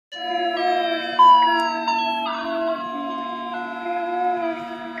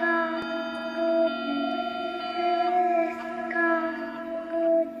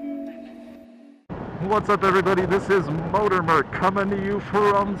What's up, everybody? This is Motormert coming to you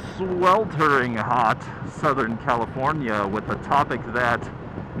from sweltering hot Southern California with a topic that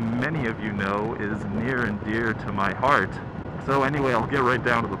many of you know is near and dear to my heart. So anyway, I'll get right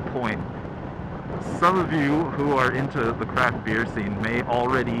down to the point. Some of you who are into the craft beer scene may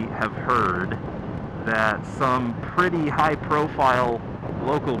already have heard that some pretty high-profile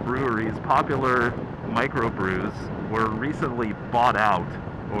local breweries, popular microbrews, were recently bought out,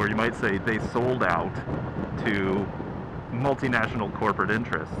 or you might say they sold out to multinational corporate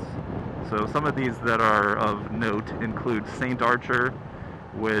interests. So some of these that are of note include St. Archer,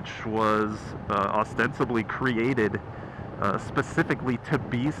 which was ostensibly created specifically to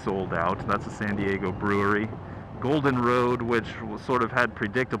be sold out. That's a San Diego brewery. Golden Road, which sort of had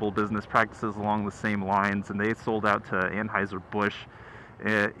predictable business practices along the same lines, and they sold out to Anheuser-Busch,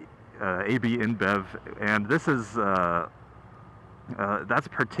 AB InBev, and this is that's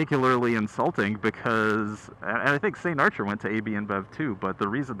particularly insulting because, and I think St. Archer went to AB InBev too, but the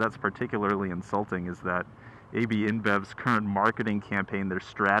reason that's particularly insulting is that AB InBev's current marketing campaign, their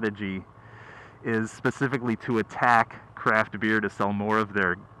strategy, is specifically to attack craft beer to sell more of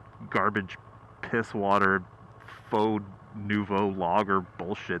their garbage, piss water, faux nouveau lager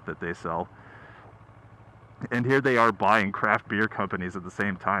bullshit that they sell. And here they are buying craft beer companies at the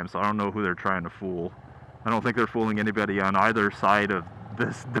same time, so I don't know who they're trying to fool. I don't think they're fooling anybody on either side of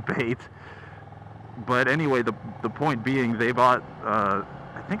this debate. But anyway, the point being, they bought,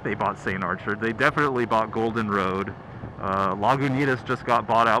 I think they bought St. Archer. They definitely bought Golden Road. Lagunitas just got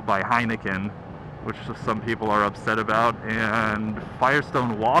bought out by Heineken, which some people are upset about. And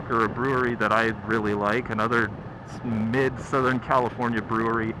Firestone Walker, a brewery that I really like, another mid-Southern California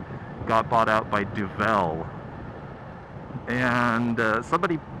brewery, got bought out by Duvel. And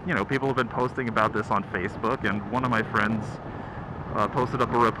somebody, people have been posting about this on Facebook, and one of my friends posted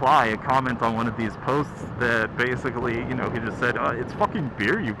up a comment on one of these posts that basically, he just said, it's fucking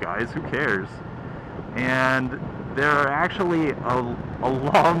beer, you guys, who cares? And there are actually a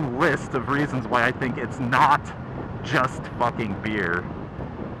long list of reasons why I think it's not just fucking beer.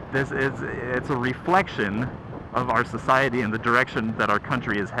 It's a reflection of our society and the direction that our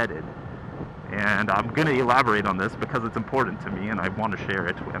country is headed. And I'm going to elaborate on this because it's important to me and I want to share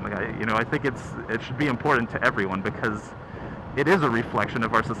it. And I think it should be important to everyone because it is a reflection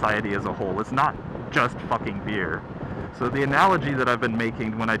of our society as a whole. It's not just fucking beer. So the analogy that I've been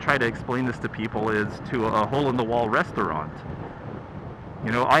making when I try to explain this to people is to a hole-in-the-wall restaurant.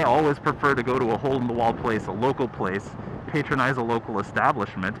 I always prefer to go to a hole-in-the-wall place, a local place, patronize a local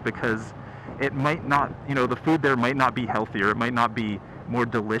establishment because it might not, the food there might not be healthier, it might not be more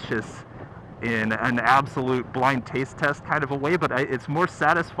delicious in an absolute blind taste test kind of a way, but it's more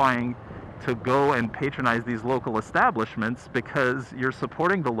satisfying to go and patronize these local establishments because you're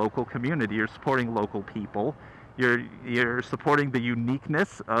supporting the local community, you're supporting local people, you're supporting the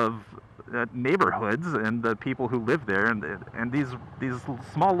uniqueness of neighborhoods and the people who live there, and these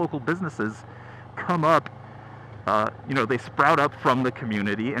small local businesses come up, they sprout up from the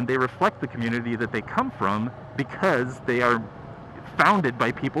community and they reflect the community that they come from because they are founded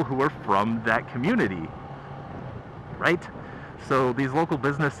by people who are from that community, right? So these local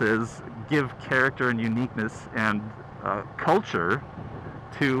businesses give character and uniqueness and culture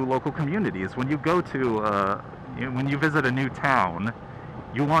to local communities. When you go to, when you visit a new town,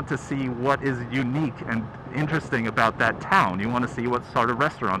 you want to see what is unique and interesting about that town. You want to see what sort of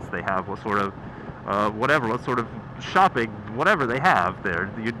restaurants they have, what sort of what sort of shopping, whatever they have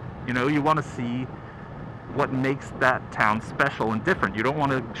there. You want to see what makes that town special and different. You don't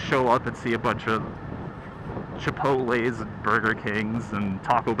want to show up and see a bunch of Chipotles and Burger Kings and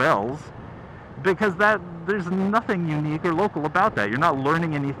Taco Bells because there's nothing unique or local about that. You're not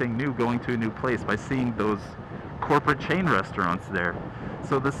learning anything new going to a new place by seeing those corporate chain restaurants there.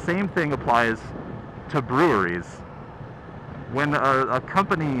 So the same thing applies to breweries. When a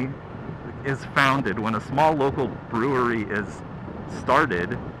company is founded, when a small local brewery is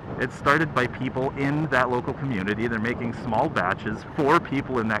started, it's started by people in that local community. They're making small batches for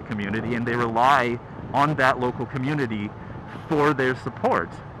people in that community, and they rely on that local community for their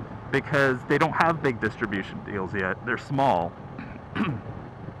support because they don't have big distribution deals yet. They're small.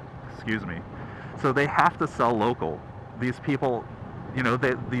 Excuse me. So they have to sell local. These people,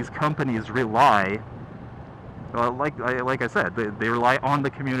 these companies rely, like I said, they rely on the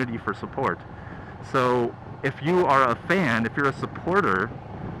community for support. So if you are a fan, if you're a supporter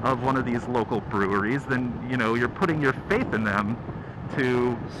of one of these local breweries, then you're putting your faith in them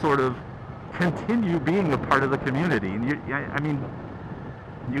to sort of continue being a part of the community. And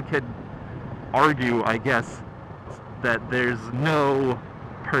you could argue, I guess, that there's no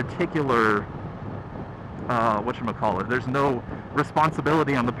particular whatchamacallit, there's no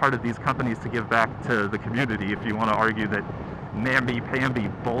responsibility on the part of these companies to give back to the community. If you want to argue that namby-pamby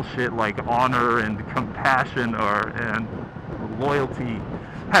bullshit like honor and compassion and loyalty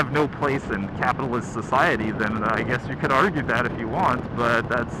have no place in capitalist society, then I guess you could argue that if you want, but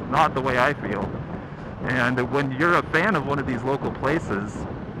that's not the way I feel. And when you're a fan of one of these local places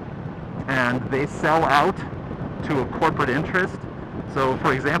and they sell out to a corporate interest, so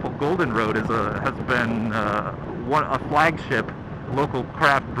for example, Golden Road has been a flagship local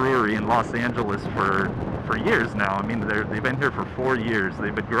craft brewery in Los Angeles for years now. I mean, they've been here for 4 years.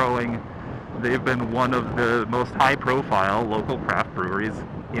 They've been growing. They've been one of the most high-profile local craft breweries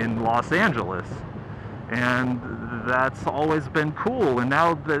in Los Angeles. And that's always been cool. And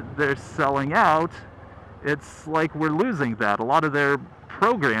now that they're selling out, it's like we're losing that. A lot of their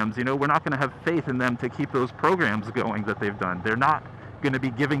programs, you know, we're not going to have faith in them to keep those programs going that they've done. They're not going to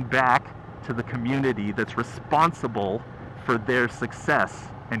be giving back to the community that's responsible for their success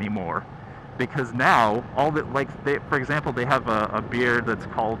anymore. Because now, for example, they have a beer that's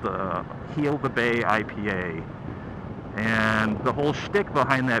called Heal the Bay IPA. And the whole shtick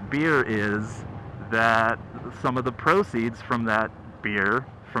behind that beer is that some of the proceeds from that beer,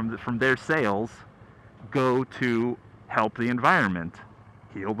 from their sales, go to help the environment.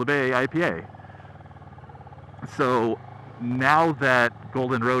 Heal the Bay IPA. So now that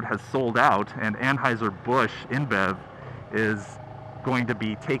Golden Road has sold out and Anheuser-Busch InBev is going to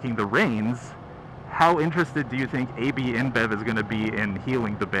be taking the reins, how interested do you think AB InBev is going to be in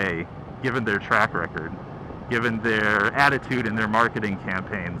healing the Bay, given their track record, given their attitude in their marketing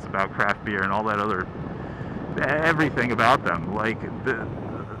campaigns about craft beer and all that other, everything about them? Like,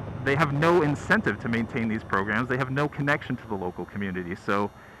 they have no incentive to maintain these programs. They have no connection to the local community. So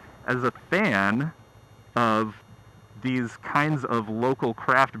as a fan of these kinds of local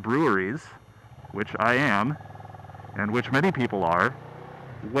craft breweries, which I am, and which many people are,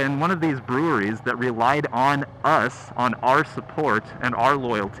 when one of these breweries that relied on us, on our support and our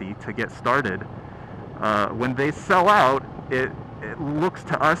loyalty to get started, when they sell out, it looks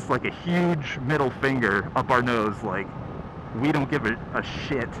to us like a huge middle finger up our nose, like we don't give a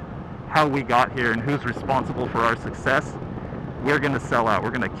shit how we got here and who's responsible for our success. We're going to sell out.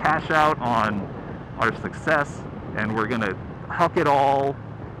 We're going to cash out on our success, and we're going to huck it all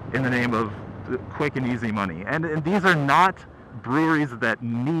in the name of quick and easy money. And these are not breweries that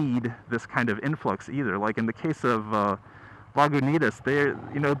need this kind of influx either. Like in the case of Lagunitas,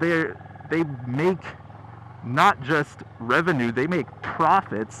 they make not just revenue, they make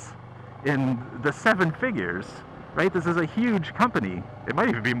profits in the 7 figures, right? This is a huge company. It might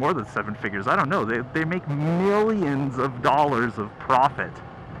even be more than 7 figures. I don't know. They make millions of dollars of profit,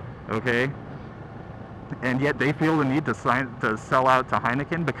 okay? And yet they feel the need to sell out to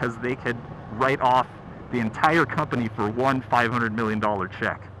Heineken because they could write off the entire company for one $500 million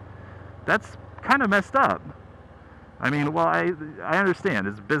check. That's kind of messed up. I mean, well, I understand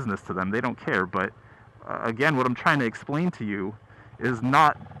it's business to them. They don't care. But again, what I'm trying to explain to you is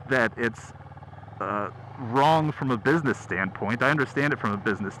not that it's wrong from a business standpoint. I understand it from a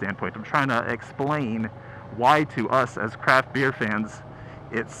business standpoint. I'm trying to explain why to us as craft beer fans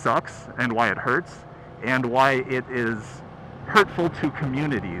it sucks and why it hurts and why it is hurtful to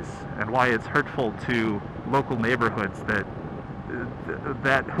communities and why it's hurtful to local neighborhoods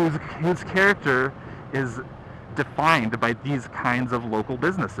whose character is defined by these kinds of local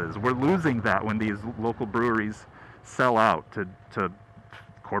businesses. We're losing that when these local breweries sell out to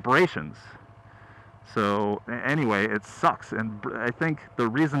corporations. So anyway, it sucks, and I think the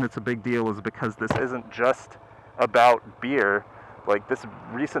reason it's a big deal is because this isn't just about beer. Like, this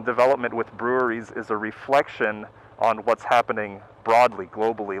recent development with breweries is a reflection on what's happening broadly,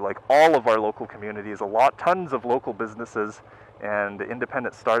 globally. Like, all of our local communities, tons of local businesses and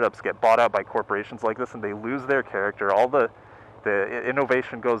independent startups get bought out by corporations like this, and they lose their character. All the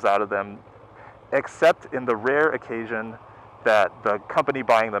innovation goes out of them, except in the rare occasion that the company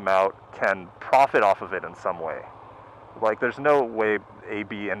buying them out can profit off of it in some way. Like, there's no way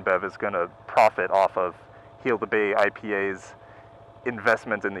AB InBev is going to profit off of Heal the Bay IPA's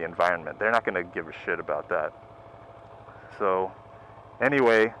investment in the environment. They're not going to give a shit about that. So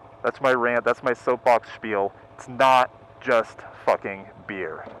anyway, that's my rant, that's my soapbox spiel. It's not just fucking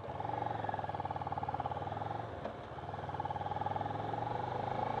beer.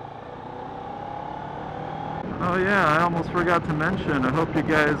 Oh yeah, I almost forgot to mention, I hope you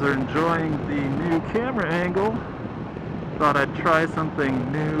guys are enjoying the new camera angle. Thought I'd try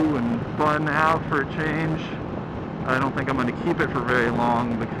something new and fun out for a change. I don't think I'm going to keep it for very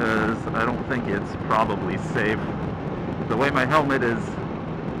long because I don't think it's probably safe. The way my helmet is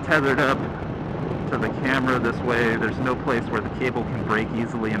tethered up to the camera this way. There's no place where the cable can break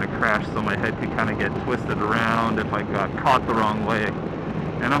easily in a crash, so my head could kind of get twisted around if I got caught the wrong way.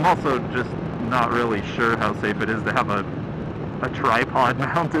 And I'm also just not really sure how safe it is to have a tripod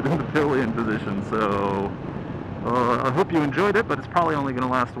mounted in the pillion position, so I hope you enjoyed it, but it's probably only going to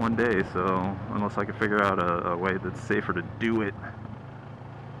last one day, so unless I can figure out a way that's safer to do it.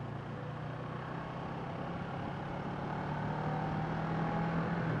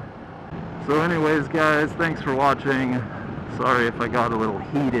 So anyways, guys, thanks for watching. Sorry if I got a little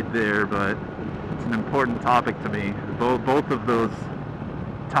heated there, but it's an important topic to me. Both of those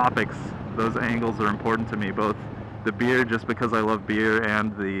topics, those angles are important to me, both the beer just because I love beer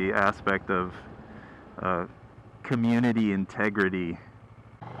and the aspect of community integrity